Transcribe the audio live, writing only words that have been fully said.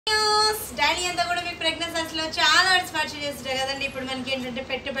Daily అంతా కూడా మీ pregnancy సారీస్లో చాలా వర్డ్స్ పర్చేస్ చేస్తుంటారు కదండి. ఇప్పుడు మనకి ఏంటంటే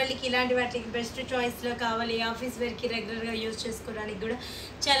పెట్టుబడికి ఇలాంటి వాటికి బెస్ట్ చాయిస్లో కావాలి, ఆఫీస్ వేర్కి రెగ్యులర్గా యూజ్ చేసుకోవడానికి కూడా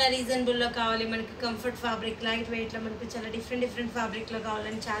చాలా రీజనబుల్లో కావాలి, మనకు కంఫర్ట్ ఫ్యాబ్రిక్ లైట్ వెయిట్లో మనకు చాలా డిఫరెంట్ ఫ్యాబ్రిక్లో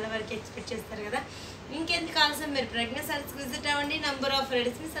కావాలని చాలా వరకు ఎక్స్పెక్ట్ చేస్తారు కదా. ఇంకెందుకు ఆలస్యం, మీరు ప్రెగ్నెన్సీ సారీస్కి విజిట్ అవ్వండి. నంబర్ ఆఫ్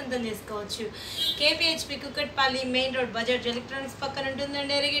వెరైటీస్ని సొంతం చేసుకోవచ్చు. కేపీహెచ్పి Kukatpally main road Bajaj electronics పక్కన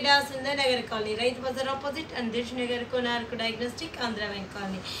ఉంటుందండి. ఎర్రగడ్డ Sundar Nagar colony, Rythu Bazar opposite and Dilsukh Nagar కోనార్కు diagnostic Andhra bank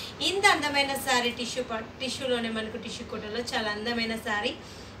colony. ఇంత అందమైన శారీ టిష్యూలోనే మనకు టిష్యూ కోటలో చాలా అందమైన శారీ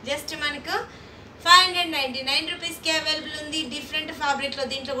జస్ట్ మనకు 599 రూపీస్కి అవైలబుల్ ఉంది. డిఫరెంట్ ఫ్యాబ్రిక్లో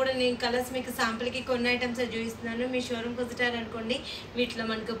దీంట్లో కూడా నేను కలర్స్ మీకు శాంపుల్కి కొన్ని ఐటమ్స్ చూపిస్తున్నాను. మీ షోరూమ్కి విజిట్ అనుకోండి. వీటిలో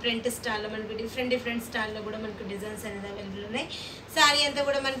మనకు ప్రింట్ స్టైల్లో మనకు డిఫరెంట్ స్టైల్లో కూడా మనకు డిజైన్స్ అనేది అవైలబుల్ ఉన్నాయి. శారీ అంతా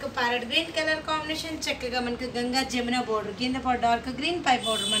కూడా మనకు ప్యారెట్ గ్రీన్ కలర్ కాంబినేషన్, చక్కగా మనకు గంగా జమున బోర్డర్, కింద డార్క్ గ్రీన్ పై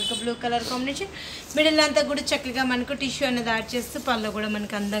బోర్డర్ మనకు బ్లూ కలర్ కాంబినేషన్, మిడిల్ అంతా కూడా చక్కగా మనకు టిష్యూ అనేది యాడ్ చేస్తూ పళ్ళు కూడా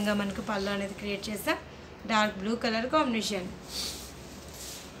మనకు అందంగా మనకు పళ్ళు అనేది క్రియేట్ చేస్తాం. Dark blue colour combination,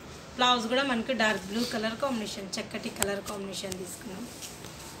 blouse కూడా మనకు డార్క్ బ్లూ కలర్ కాంబినేషన్, చక్కటి కలర్ కాంబినేషన్ తీసుకున్నాం.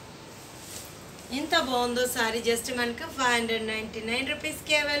 ఎంత బాగుందో సారీ జస్ట్ మనకు 599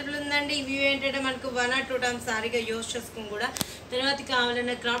 రూపీస్కి అవైలబుల్ ఉందండి. ఇవి ఏంటంటే మనకు 1 or 2 టైమ్స్ సారీగా యూజ్ చేసుకుని కూడా తర్వాత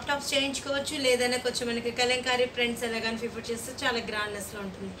కావాలన్నా క్రాప్ టాప్స్ చేయించుకోవచ్చు, లేదన్నా కొంచెం మనకి కలంకారీ ప్రింట్స్ ఎలా కానీ ప్రిఫర్ చేస్తే చాలా గ్రాండ్నెస్లో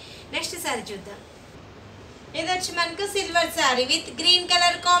ఉంటుంది. నెక్స్ట్ సారీ చూద్దాం. ఇది వచ్చి మనకు silver sari with green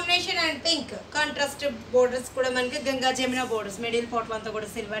colour combination and pink contrast borders కూడా మనకి Ganga Jamuna borders, middle part అంతా కూడా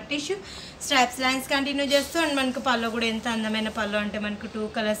silver tissue straps lines continue చేస్తూ అండ్ మనకు పళ్ళు కూడా ఎంత అందమైన పళ్ళు అంటే మనకు 2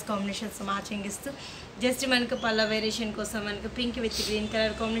 కలర్స్ కాంబినేషన్స్ మ్యాచింగ్ ఇస్తూ జస్ట్ మనకు పళ్ళ వేరియేషన్ కోసం మనకు pink with green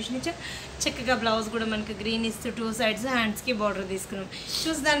colour combination ఇచ్చాం. చక్కగా బ్లౌజ్ కూడా మనకు గ్రీన్ ఇస్తూ 2 sides హ్యాండ్స్కి బార్డర్ తీసుకున్నాం.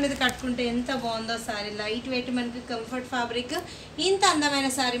 చూసి దాని మీద కట్టుకుంటే ఎంత బాగుందో సారీ, లైట్ వెయిట్ మనకు కంఫర్ట్ ఫ్యాబ్రిక్. ఇంత అందమైన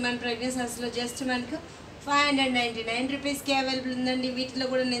సారీ మన ప్రెగ్నెన్సీ సారీస్లో జస్ట్ మనకు 599 రూపీస్కి అవైలబుల్ ఉందండి. వీటిలో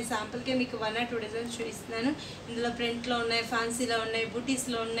కూడా నేను శాంపుల్కే మీకు 1 or 2 డిజైన్స్ చూపిస్తున్నాను. ఇందులో ప్రింట్లో ఉన్నాయి, ఫ్యాన్సీలో ఉన్నాయి,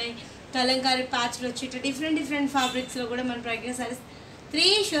 బుటీస్లో ఉన్నాయి, కలంకారీ ప్యాచ్లో వచ్చి డిఫరెంట్ ఫ్యాబ్రిక్స్లో కూడా మన ప్రెగ్నెన్సీ సారీస్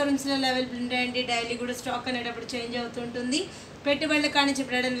 3 షోరూమ్స్లో అవైలబుల్ ఉంటాయండి. డైలీ కూడా స్టాక్ అనేటప్పుడు చేంజ్ అవుతుంటుంది. పెట్టుబడుల కానీ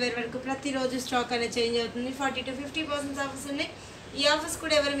బ్రైడల్ వేర్ వరకు ప్రతిరోజు స్టాక్ అనేది చేంజ్ అవుతుంది. 40 to 50% ఆఫర్స్ ఉన్నాయి. ఈ ఆఫర్స్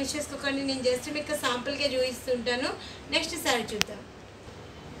కూడా ఎవరు మిస్ చేసుకోకండి. నేను జస్ట్ మీకు శాంపుల్కే చూపిస్తుంటాను. నెక్స్ట్ సారీ చూద్దాం.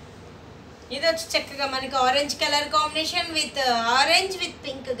 ఇది వచ్చి చక్కగా మనకి orange colour combination with orange with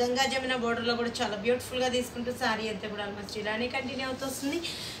pink Ganga Jamuna బోర్డర్లో కూడా చాలా బ్యూటిఫుల్గా తీసుకుంటూ శారీ అంతా కూడా ఆల్మోస్ట్ ఇలానే కంటిన్యూ అవుతుంది.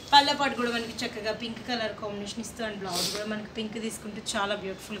 పళ్ళపాటు కూడా మనకి చక్కగా పింక్ కలర్ కాంబినేషన్ ఇస్తూ అండ్ బ్లౌజ్ కూడా మనకి పింక్ తీసుకుంటూ చాలా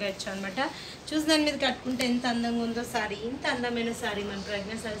బ్యూటిఫుల్గా ఇచ్చాం అనమాట. చూసి దాని మీద కట్టుకుంటే ఎంత అందంగా ఉందో శారీ. ఇంత అందమైన శారీ మన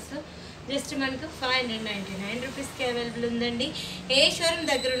ప్రెగ్నెన్సీ సారీస్లో జస్ట్ మనకు 599 రూపీస్కి అవైలబుల్ ఉందండి. ఏ షోరూమ్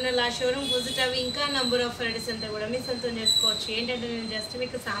దగ్గర ఉన్న ఆ షోరూమ్ విజిట్ అవి ఇంకా నంబర్ ఆఫ్ వెరైటీస్ అంతా కూడా మీ సొంతం చేసుకోవచ్చు. ఏంటంటే నేను జస్ట్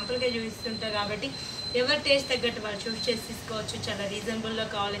మీకు శాంపుల్గా చూపిస్తుంటాను కాబట్టి ఎవరి టేస్ట్ తగ్గట్టు వాళ్ళు చూస్ చేసి తీసుకోవచ్చు. చాలా రీజనబుల్లో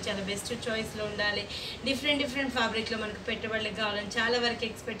కావాలి, చాలా బెస్ట్ చాయిస్లో ఉండాలి, డిఫరెంట్ ఫ్యాబ్రిక్లో మనకు పెట్టుబడులకు కావాలని చాలా వరకు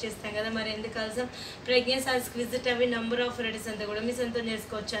ఎక్స్పెక్ట్ చేస్తాం కదా. మరి ఎందుకు అవసరం, ప్రెగ్నెన్సీ సారీస్కి విజిట్ అవి నంబర్ ఆఫ్ వెరైటీస్ అంతా కూడా మీ సొంతం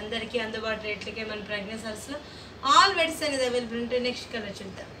చేసుకోవచ్చు. అందరికీ అందుబాటు రేట్లకే మన ప్రెగ్నెన్సీ సారీస్లో ఆల్ వెరైటీస్ అనేది అవైలబుల్ ఉంటాయి. నెక్స్ట్ కలర్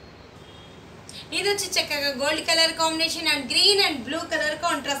చూద్దాం. ఇది వచ్చి చక్కగా gold colour combination and green and blue colour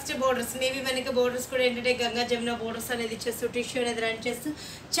contrast borders. Maybe మనకి బోర్డర్స్ కూడా ఏంటంటే గంగా జమున బోర్డర్స్ అనేది ఇచ్చేస్తూ టిష్యూ అనేది రన్ చేస్తూ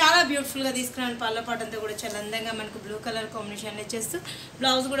చాలా బ్యూటిఫుల్గా తీసుకున్నాను. పళ్ళపాటు అంతా కూడా చాలా అందంగా మనకు బ్లూ కలర్ కాంబినేషన్ అనేది చేస్తూ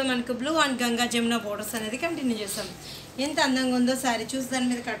బ్లౌజ్ కూడా మనకు blue and Ganga Jamuna borders అనేది కంటిన్యూ చేస్తాం. ఎంత అందంగా ఉందో శారీ, చూసి దాని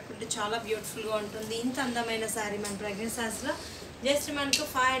మీద కట్టుకుంటే చాలా బ్యూటిఫుల్గా ఉంటుంది. ఇంత అందమైన శారీ మన ప్రెగ్నెన్సీ సారీస్లో జస్ట్ మనకు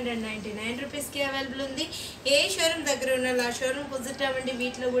 599 రూపీస్కి అవైలబుల్ ఉంది. ఏ షోరూమ్ దగ్గర ఉన్న ఆ షోరూమ్ విజిట్ అవ్వండి.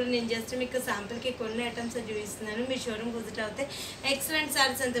 వీటిలో కూడా నేను జస్ట్ మీకు శాంపుల్కి కొన్ని ఐటమ్స్ చూపిస్తున్నాను. మీ షోరూమ్ విజిట్ అవుతే ఎక్సలెంట్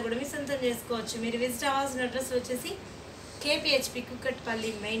సారీస్ అంతా కూడా మీ సొంతం చేసుకోవచ్చు. మీరు విజిట్ అవ్వాల్సిన అడ్రస్ వచ్చేసి కేపీహెచ్పి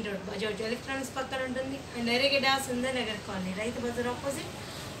Kukatpally main road Bajaj electronics పక్కన ఉంటుంది అండ్ ఎర్రగడ్డ Sundar Nagar colony, Rythu Bazar opposite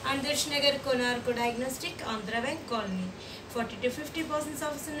and Dilsukh Nagar కోనార్కు diagnostic Andhra bank colony. 40 to 50%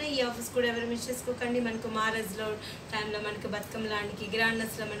 offers ఉన్నాయి. ఈ ఆఫర్స్ కూడా ఎవరు మిస్ చేసుకోకండి. మనకు మ్యారేజ్లో టైంలో మనకు బతుకమ్మ లాంటికి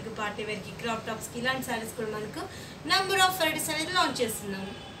గ్రాండ్నెస్లో మనకు పార్టీ వేర్కి క్రాప్ టాప్స్కి ఇలాంటి సారీస్ కూడా మనకు నంబర్ ఆఫ్ వెరైటీస్ అనేది లాంచ్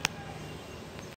చేస్తున్నాము.